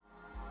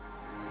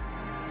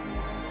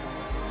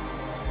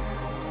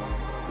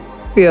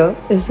Fear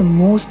is the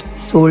most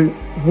sold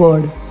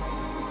word.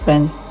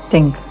 Friends,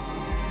 think.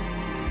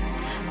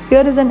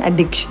 Fear is an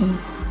addiction.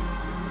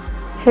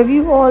 Have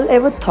you all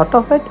ever thought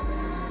of it?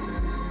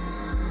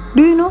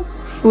 Do you know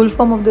full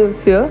form of the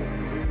fear,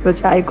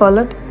 which I call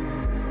it,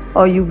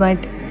 or you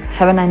might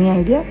have any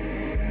idea?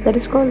 That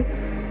is called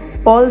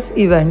false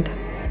event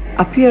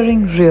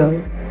appearing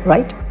real,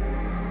 right?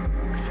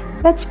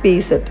 Let's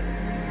face it.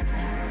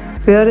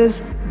 Fear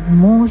is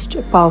most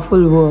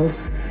powerful word,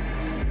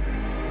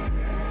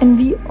 and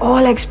we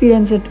all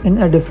experience it in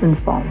a different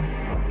form.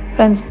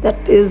 Friends,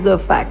 that is the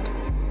fact.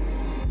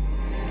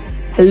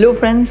 Hello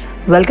friends,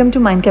 welcome to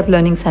Mindcap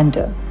Learning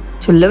Center.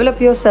 To level up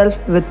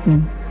yourself with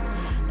me.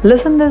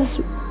 Listen this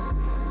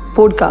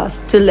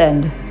podcast till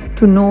end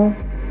to know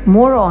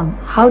more on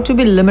how to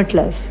be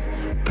limitless.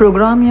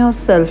 Program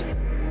yourself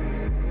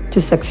to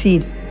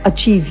succeed,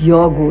 achieve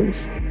your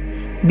goals.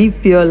 Be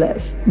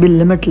fearless, be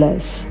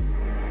limitless.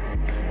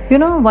 You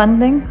know one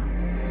thing?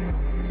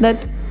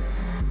 That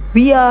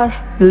we are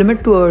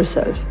limit to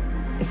ourselves.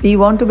 If we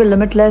want to be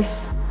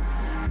limitless,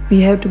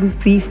 we have to be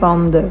free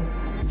from the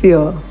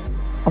fear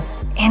of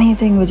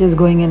anything which is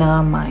going in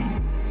our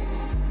mind.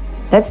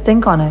 Let's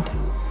think on it.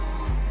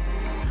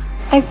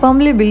 I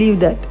firmly believe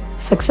that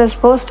success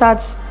first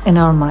starts in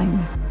our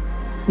mind.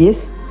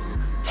 Yes?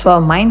 So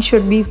our mind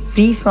should be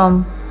free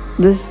from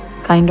this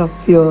kind of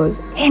fears,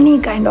 any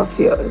kind of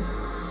fears.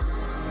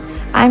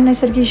 I am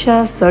Naisargi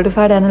Shah,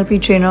 certified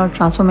NLP trainer,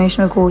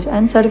 transformational coach,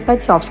 and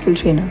certified soft skill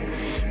trainer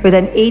with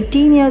an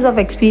 18 years of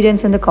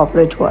experience in the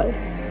corporate world.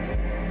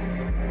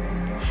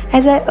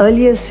 As I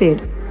earlier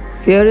said,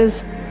 fear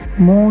is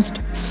most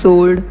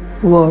sold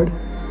word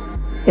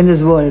in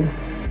this world.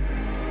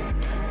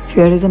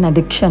 Fear is an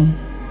addiction.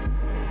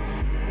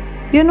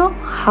 You know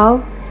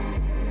how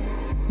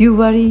you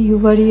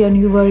worry and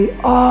you worry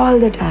all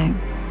the time.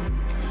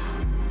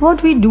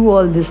 What we do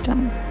all this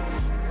time?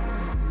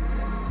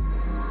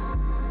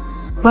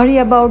 Worry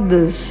about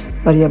this,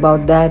 worry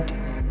about that,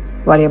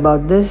 worry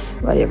about this,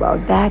 worry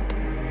about that.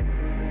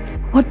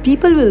 What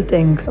people will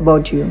think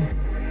about you?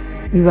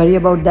 We worry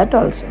about that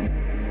also.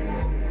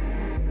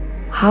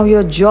 How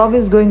your job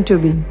is going to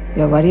be?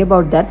 You worry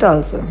about that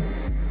also.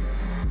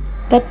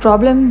 That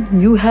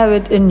problem, you have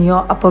it in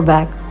your upper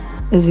back,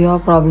 is your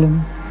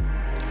problem.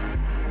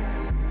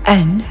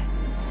 And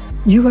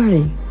you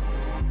worry.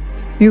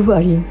 You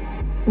worry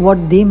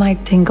what they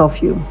might think of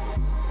you.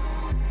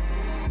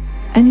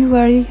 And you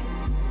worry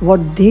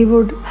what they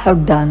would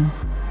have done.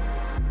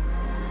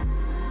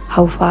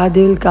 How far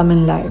they will come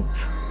in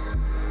life.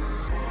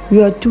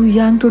 You are too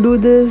young to do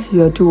this,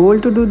 you are too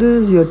old to do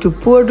this, you are too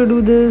poor to do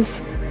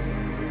this.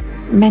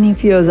 Many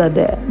fears are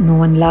there. No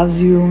one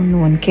loves you, no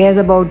one cares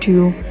about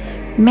you.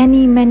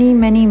 Many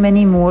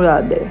more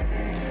are there.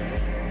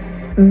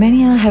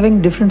 Many are having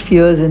different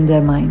fears in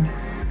their mind.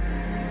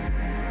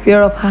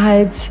 Fear of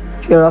heights,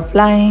 fear of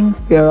flying,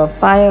 fear of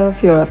fire,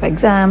 fear of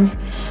exams,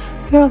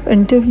 fear of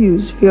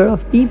interviews, fear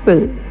of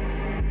people,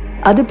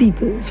 other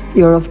people's,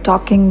 fear of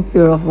talking,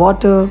 fear of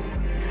water.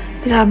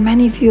 There are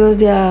many fears,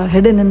 they are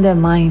hidden in their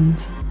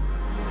minds.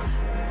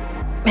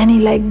 Many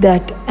like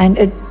that, and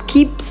it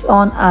keeps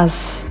on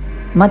us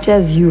much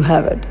as you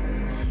have it.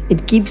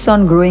 It keeps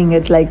on growing.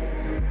 It's like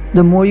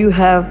the more you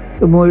have,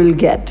 the more you'll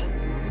get.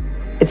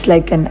 It's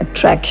like an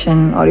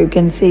attraction, or you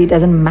can say it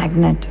as a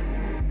magnet.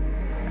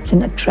 It's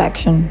an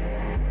attraction.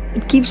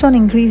 It keeps on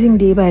increasing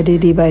day by day,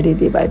 day by day,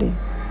 day by day.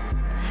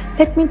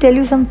 Let me tell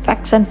you some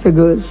facts and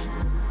figures.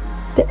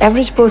 The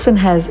average person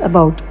has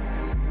about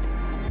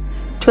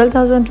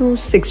 12,000 to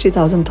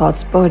 60,000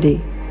 thoughts per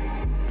day.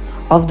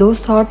 Of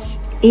those thoughts,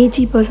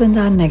 80%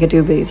 are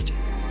negative based,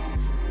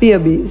 fear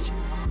based.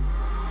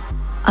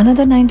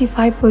 Another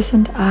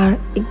 95% are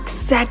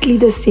exactly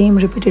the same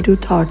repetitive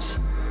thoughts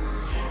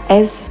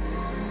as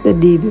the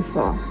day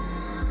before.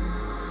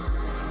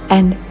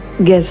 And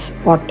guess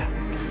what?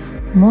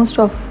 Most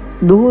of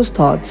those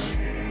thoughts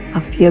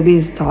are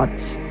fear-based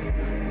thoughts.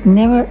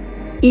 Never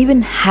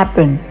even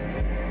happened.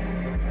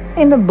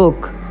 In the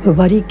book, The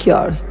Worry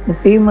Cures, the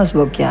famous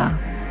book,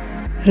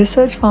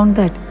 research found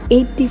that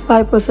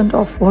 85%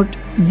 of what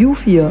you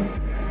fear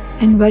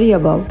and worry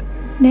about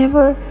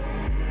never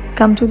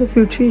come to the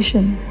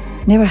fruition,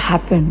 never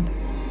happened.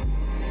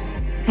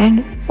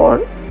 And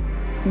for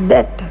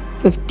that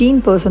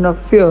 15%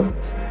 of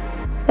fears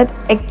that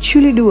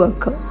actually do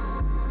occur,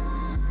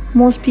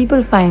 most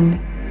people find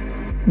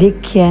they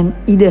can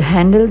either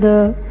handle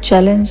the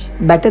challenge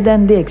better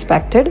than they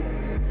expected,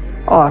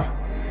 or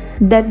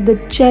that the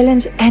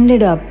challenge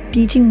ended up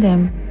teaching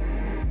them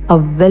a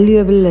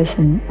valuable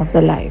lesson of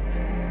the life.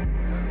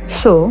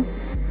 So,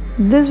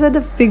 these were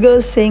the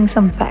figures saying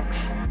some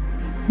facts.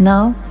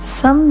 Now,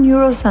 some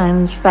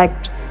neuroscience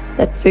fact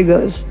that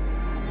figures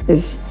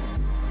is,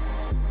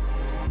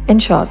 in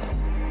short,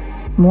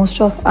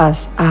 most of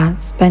us are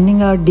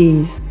spending our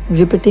days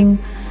repeating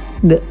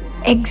the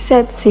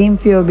exact same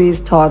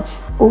fear-based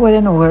thoughts over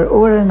and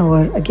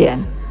over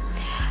again.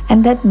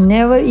 And that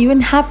never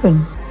even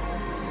happened.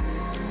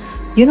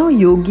 You know,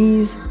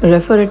 yogis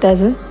refer it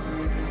as a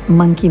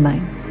monkey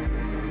mind.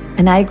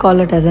 And I call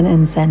it as an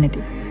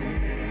insanity.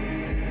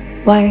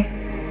 Why?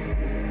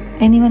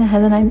 Anyone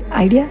has an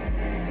idea?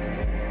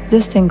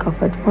 Just think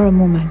of it for a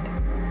moment.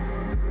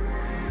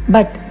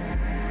 But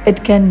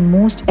it can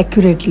most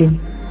accurately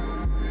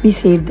be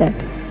said that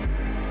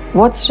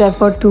what's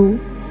referred to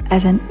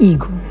as an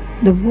ego,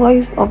 the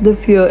voice of the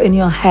fear in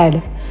your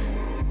head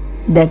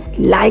that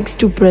likes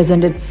to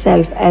present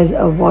itself as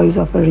a voice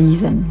of a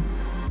reason.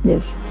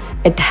 Yes,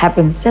 it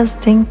happens. Just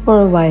think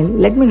for a while.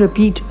 Let me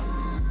repeat.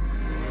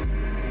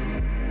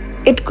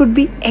 It could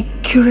be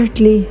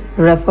accurately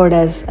referred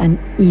as an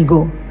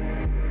ego.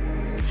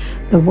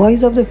 The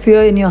voice of the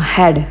fear in your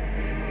head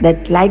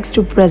that likes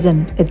to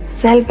present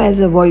itself as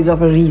a voice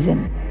of a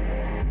reason.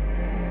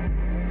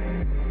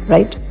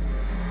 Right?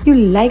 You're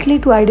likely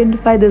to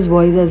identify this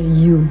voice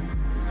as you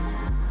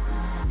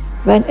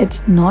when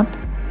it's not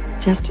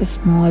just a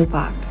small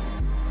part.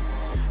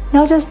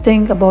 Now just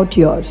think about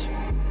yours.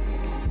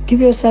 Give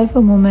yourself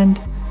a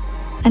moment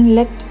and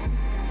let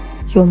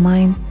your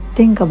mind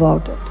think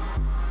about it.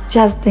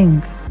 Just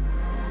think.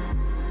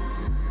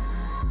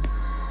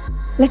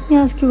 Let me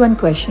ask you one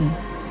question.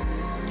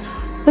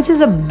 Which is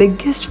the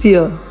biggest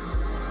fear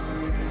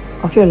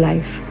of your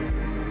life?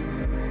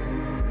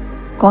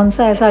 कौन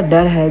सा ऐसा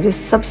डर है जो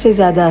सबसे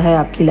ज़्यादा है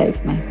आपकी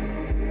लाइफ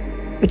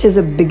में? Which is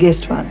the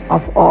biggest one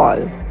of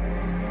all?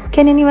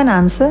 Can anyone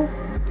answer?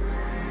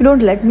 You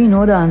don't let me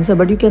know the answer,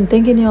 but you can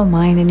think in your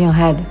mind, in your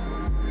head.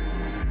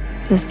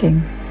 Just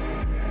think.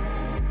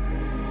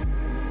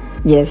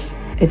 Yes,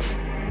 it's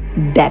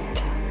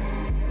death.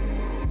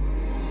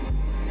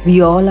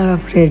 We all are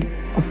afraid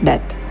of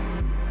death.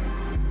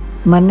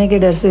 मरने के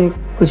डर से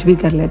कुछ भी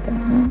कर लेते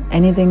हैं.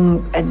 Anything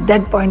at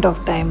that point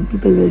of time,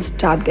 people will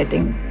start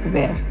getting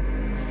aware.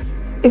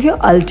 If your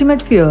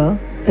ultimate fear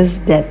is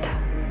death,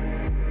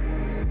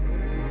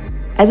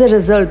 as a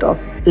result of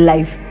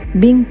life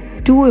being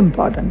too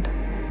important,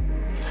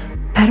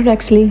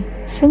 paradoxically,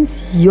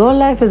 since your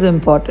life is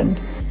important,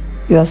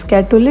 you are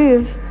scared to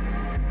live.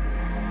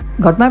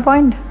 Got my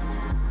point?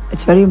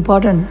 It's very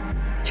important.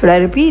 Should I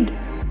repeat?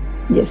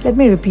 Yes, let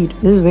me repeat.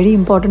 This is very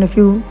important if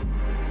you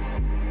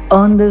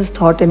earn this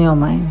thought in your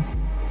mind.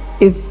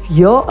 If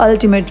your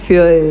ultimate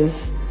fear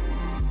is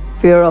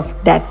fear of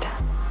death,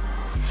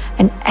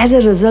 and as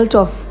a result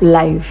of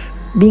life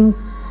being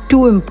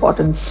too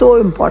important, so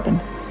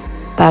important,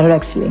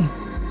 paradoxically,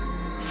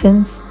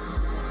 since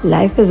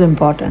life is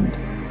important,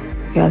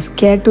 you are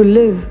scared to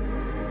live,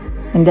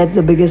 and that's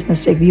the biggest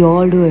mistake. We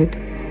all do it.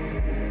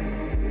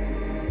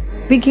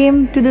 We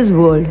came to this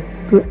world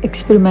to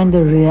experiment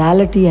the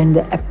reality and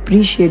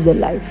appreciate the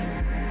life.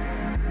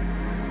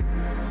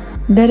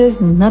 There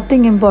is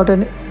nothing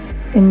important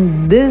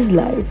in this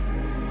life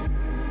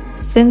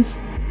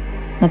since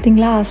nothing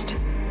lasts.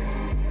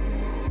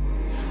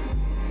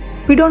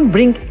 We don't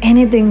bring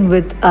anything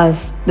with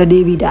us the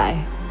day we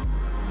die.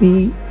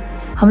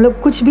 हम लोग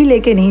कुछ भी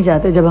लेके नहीं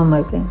जाते जब हम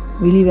मरते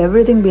हैं. We leave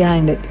everything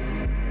behind it.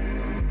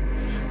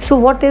 So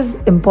what is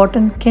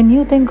important? Can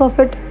you think of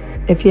it?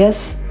 If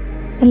yes,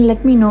 then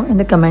let me know in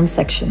the comment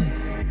section.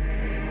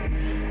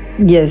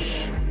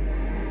 Yes,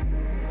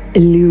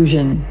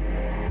 illusion.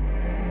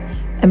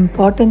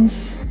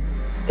 Importance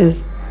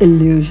is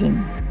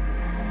illusion.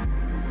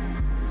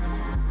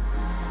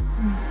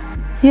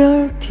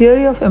 Here,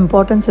 theory of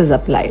importance is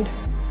applied,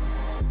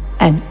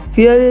 and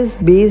fear is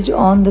based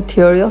on the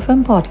theory of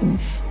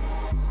importance,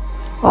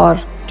 or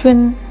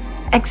twin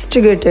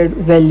extricated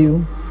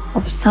value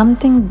of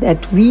something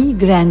that we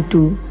grant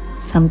to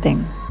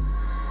something.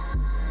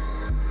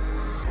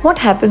 What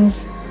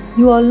happens,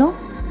 you all know?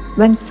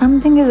 When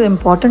something is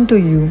important to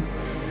you,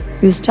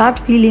 you start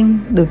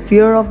feeling the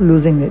fear of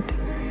losing it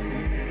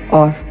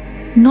or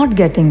not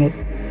getting it.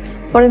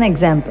 For an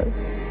example,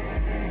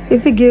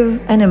 if we give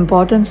an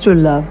importance to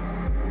love,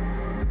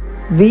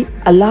 we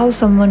allow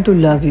someone to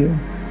love you.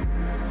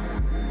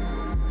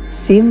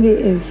 Same way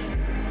is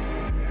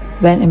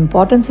when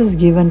importance is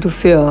given to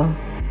fear,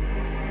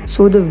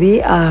 so the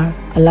way are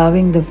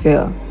allowing the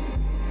fear.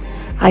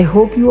 I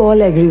hope you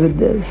all agree with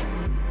this.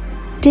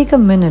 Take a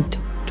minute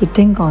to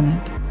think on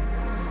it.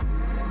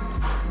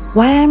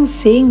 Why I am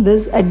saying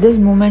this at this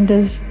moment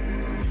is,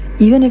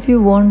 even if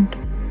you want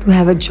to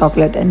have a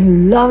chocolate and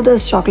you love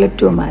this chocolate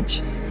too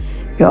much,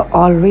 you are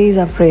always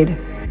afraid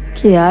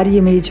कि यार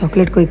ये मेरी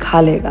chocolate कोई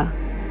खा लेगा,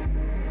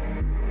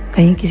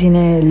 कहीं किसी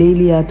ने ले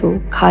लिया तो,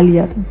 खा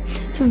लिया तो.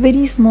 It's a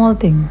very small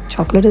thing.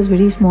 Chocolate is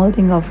very small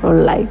thing of our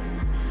life.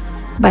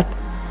 But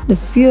the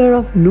fear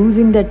of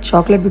losing that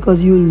chocolate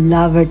because you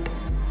love it,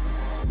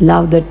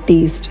 love the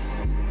taste.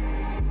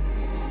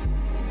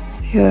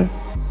 So here,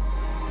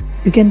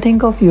 you can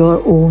think of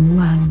your own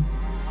one.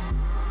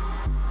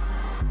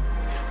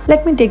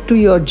 Let me take to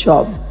your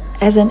job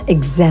as an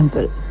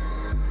example.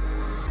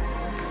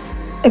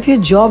 If your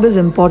job is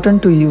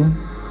important to you,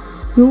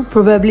 you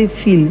probably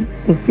feel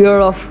the fear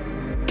of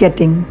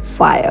getting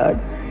fired.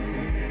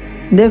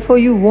 Therefore,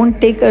 you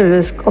won't take a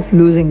risk of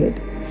losing it.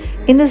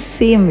 In the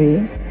same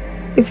way,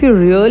 if you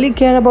really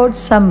care about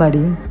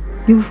somebody,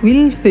 you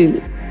will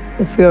feel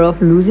the fear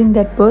of losing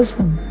that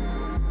person.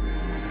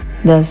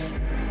 Thus,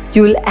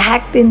 You will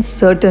act in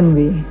certain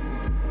way.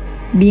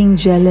 Being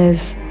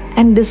jealous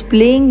and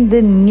displaying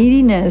the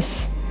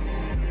neediness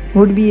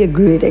would be a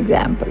great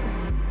example.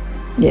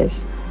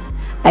 Yes,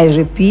 I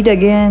repeat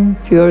again,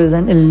 fear is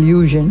an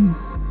illusion.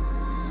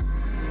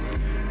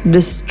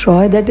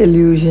 Destroy that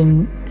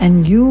illusion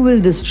and you will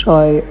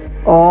destroy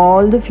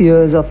all the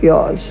fears of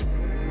yours.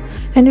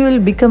 And you will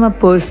become a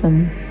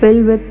person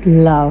filled with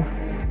love.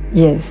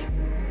 Yes.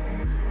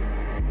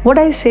 What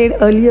I said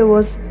earlier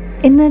was,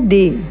 in a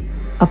day,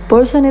 a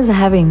person is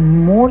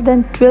having more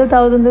than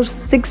 12,000 or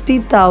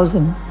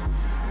 60,000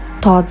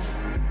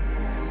 thoughts.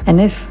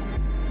 And if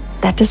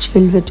that is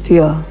filled with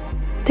fear,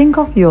 think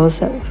of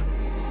yourself.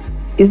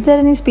 Is there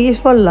any space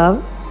for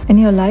love in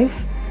your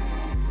life?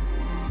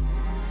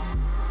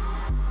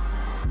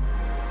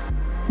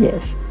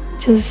 Yes,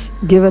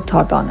 just give a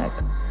thought on it.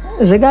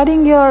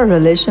 Regarding your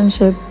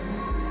relationship,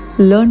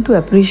 learn to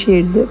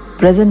appreciate the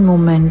present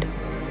moment,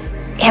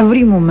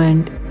 every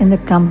moment in the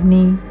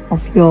company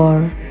of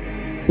your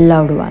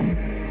loved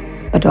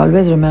one. But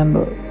always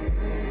remember,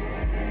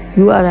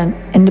 you are an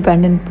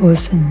independent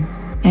person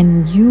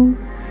and you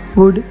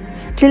would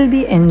still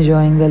be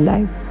enjoying the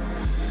life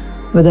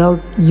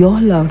without your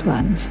loved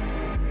ones.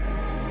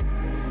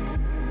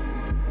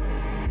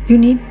 You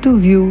need to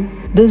view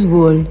this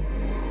world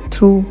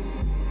through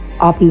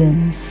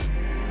opulence.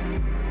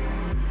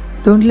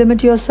 Don't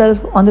limit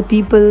yourself on the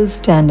people's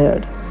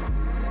standard.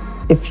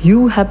 If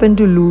you happen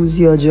to lose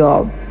your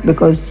job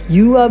because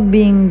you are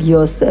being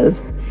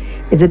yourself,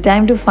 it's a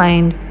time to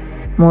find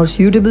more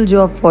suitable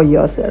job for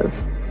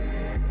yourself.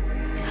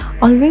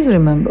 Always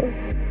remember,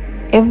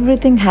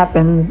 everything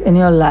happens in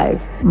your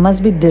life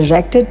must be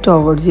directed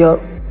towards your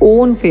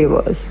own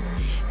favors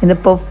in the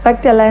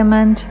perfect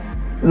alignment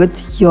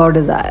with your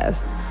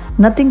desires.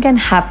 Nothing can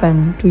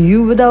happen to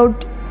you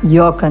without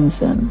your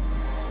consent.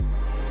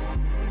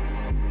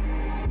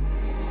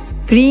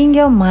 Freeing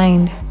your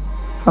mind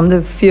from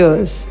the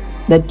fears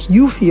that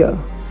you fear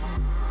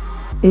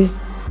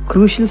is a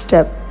crucial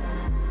step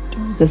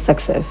to the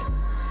success.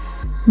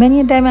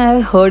 Many a time I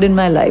have heard in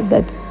my life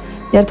that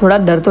यार थोड़ा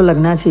डर तो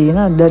लगना चाहिए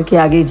ना, डर के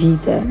आगे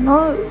जीत है.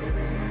 No,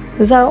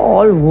 these are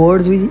all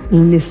words we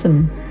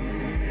listen.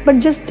 But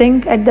just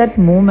think at that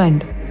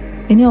moment,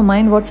 in your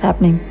mind what's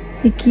happening.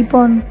 You keep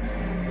on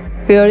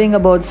fearing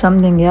about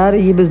something. यार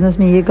ये business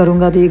में ये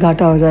करूँगा तो ये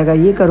घाटा हो जाएगा,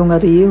 ये करूँगा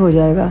तो ये हो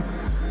जाएगा.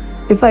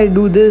 If I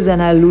do this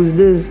then I'll lose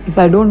this. If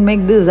I don't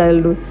make this,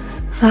 I'll do.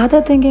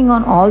 Rather thinking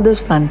on all these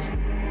fronts,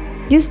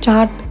 you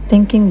start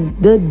thinking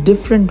the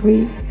different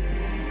way.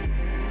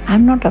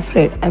 I'm not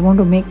afraid. I want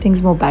to make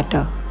things more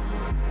better.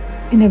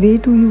 In a way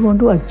too, you want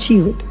to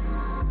achieve it.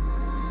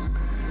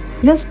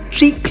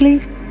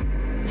 Strictly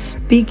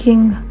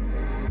speaking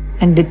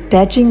and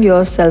detaching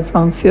yourself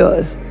from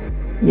fears.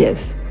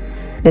 Yes,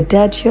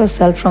 detach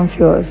yourself from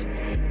fears.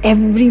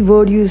 Every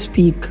word you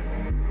speak,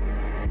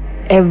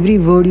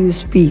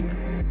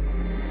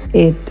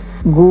 it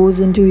goes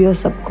into your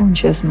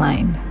subconscious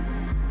mind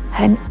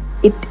and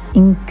it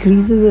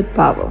increases its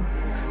power.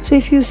 So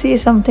if you say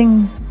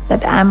something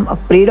that I'm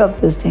afraid of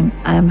this thing,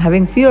 I'm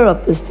having fear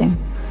of this thing,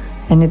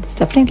 then it's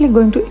definitely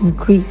going to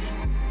increase.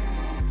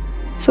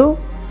 So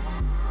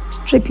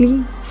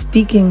strictly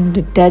speaking,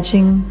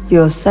 detaching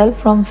yourself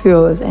from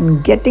fears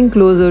and getting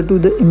closer to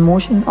the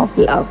emotion of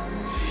love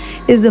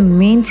is the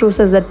main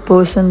process that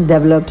person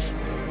develops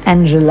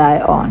and rely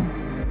on.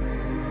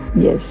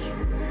 Yes,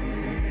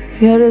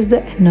 fear is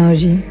the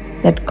energy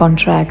that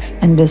contracts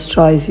and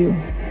destroys you,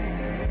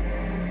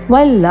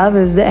 while love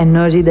is the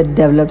energy that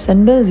develops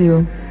and builds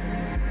you.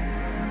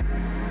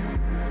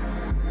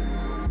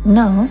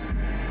 Now,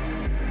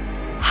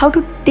 how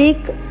to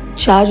take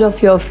charge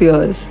of your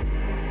fears,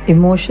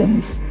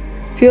 emotions,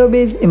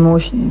 fear-based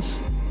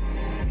emotions.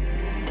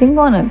 Think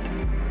on it.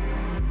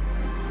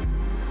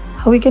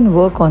 How we can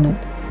work on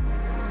it.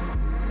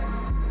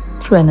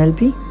 Through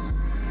NLP.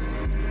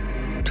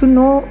 To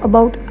know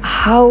about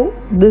how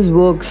this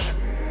works.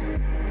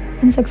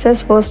 And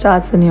success first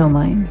starts in your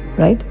mind,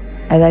 right?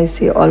 As I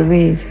say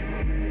always,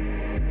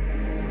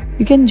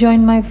 you can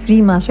join my free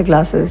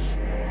masterclasses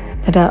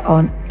that are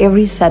on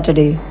every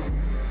Saturday.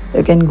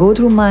 You can go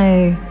through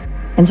my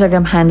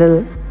Instagram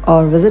handle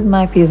or visit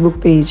my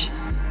Facebook page,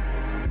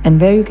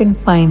 and where you can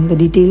find the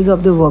details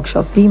of the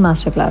workshop, free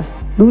masterclass.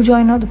 Do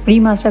join out the free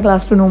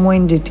masterclass to know more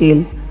in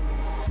detail.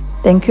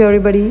 Thank you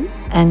everybody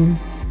and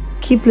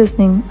keep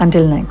listening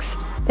until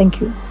next. Thank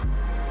you.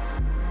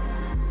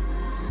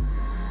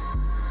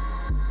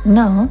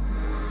 Now,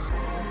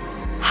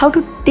 how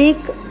to take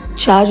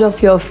charge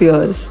of your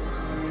fears,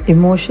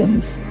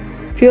 emotions,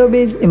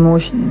 fear-based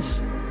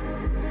emotions.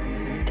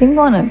 Think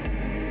on it.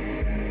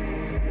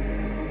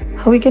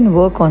 How we can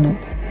work on it.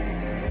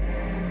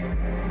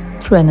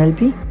 Through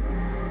NLP.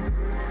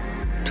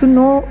 To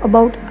know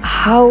about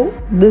how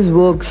this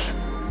works.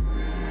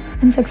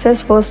 And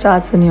success first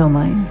starts in your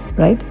mind,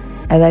 right?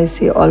 As I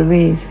say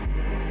always,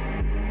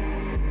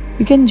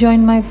 you can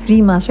join my free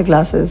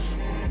masterclasses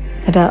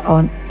that are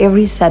on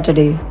every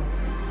Saturday.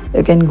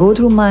 You can go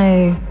through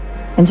my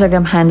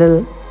Instagram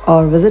handle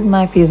or visit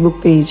my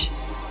Facebook page,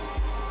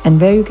 and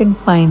where you can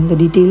find the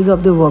details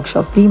of the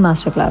workshop free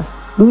masterclass.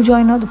 Do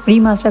join the free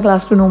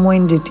masterclass to know more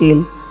in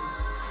detail.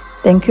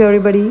 Thank you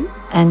everybody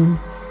and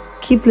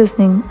keep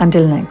listening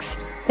until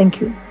next.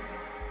 Thank you.